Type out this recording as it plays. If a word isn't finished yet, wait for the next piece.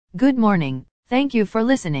Good morning. Thank you for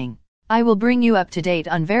listening. I will bring you up to date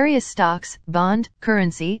on various stocks, bond,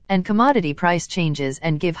 currency, and commodity price changes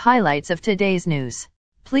and give highlights of today's news.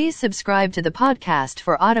 Please subscribe to the podcast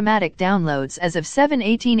for automatic downloads. As of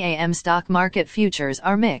 7:18 a.m. stock market futures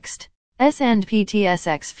are mixed. S&P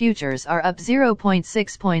TSX futures are up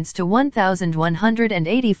 0.6 points to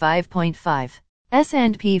 1,185.5.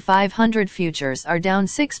 S&P 500 futures are down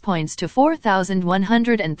 6 points to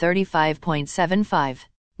 4,135.75.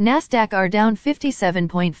 Nasdaq are down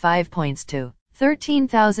 57.5 points to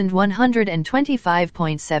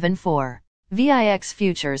 13,125.74. VIX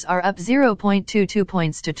futures are up 0.22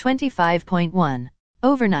 points to 25.1.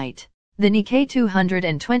 Overnight, the Nikkei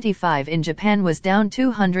 225 in Japan was down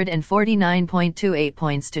 249.28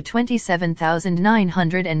 points to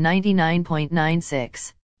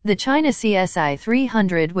 27,999.96. The China CSI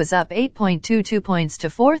 300 was up 8.22 points to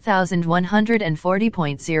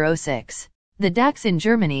 4,140.06. The DAX in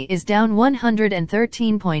Germany is down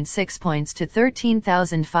 113.6 points to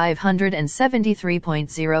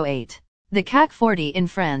 13,573.08. The CAC 40 in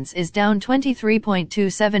France is down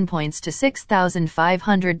 23.27 points to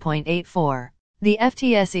 6,500.84. The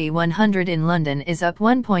FTSE 100 in London is up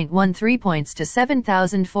 1.13 points to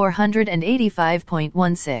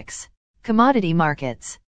 7,485.16. Commodity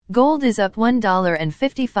markets. Gold is up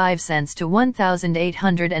 $1.55 to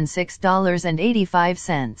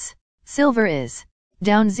 $1,806.85. Silver is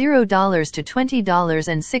down $0 to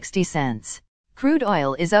 $20.60. Crude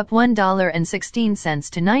oil is up $1.16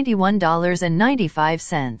 to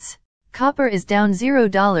 $91.95. Copper is down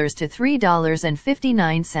 $0 to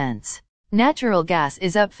 $3.59. Natural gas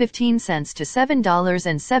is up 15 cents to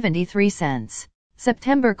 $7.73.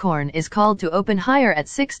 September corn is called to open higher at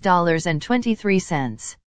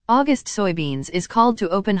 $6.23. August soybeans is called to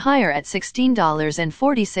open higher at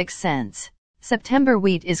 $16.46. September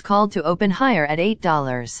wheat is called to open higher at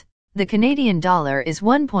 $8. The Canadian dollar is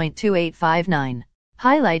 1.2859.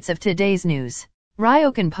 Highlights of today's news.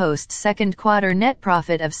 Ryokan posts second quarter net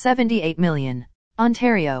profit of $78 million.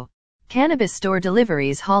 Ontario. Cannabis store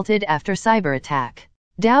deliveries halted after cyber attack.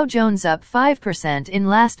 Dow Jones up 5% in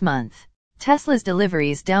last month. Tesla's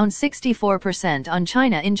deliveries down 64% on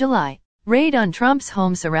China in July. Raid on Trump's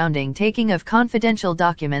home surrounding taking of confidential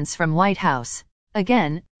documents from White House.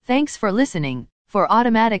 Again, thanks for listening. For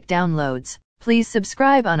automatic downloads, please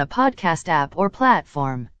subscribe on a podcast app or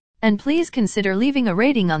platform. And please consider leaving a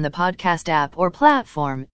rating on the podcast app or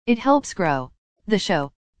platform. It helps grow the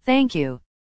show. Thank you.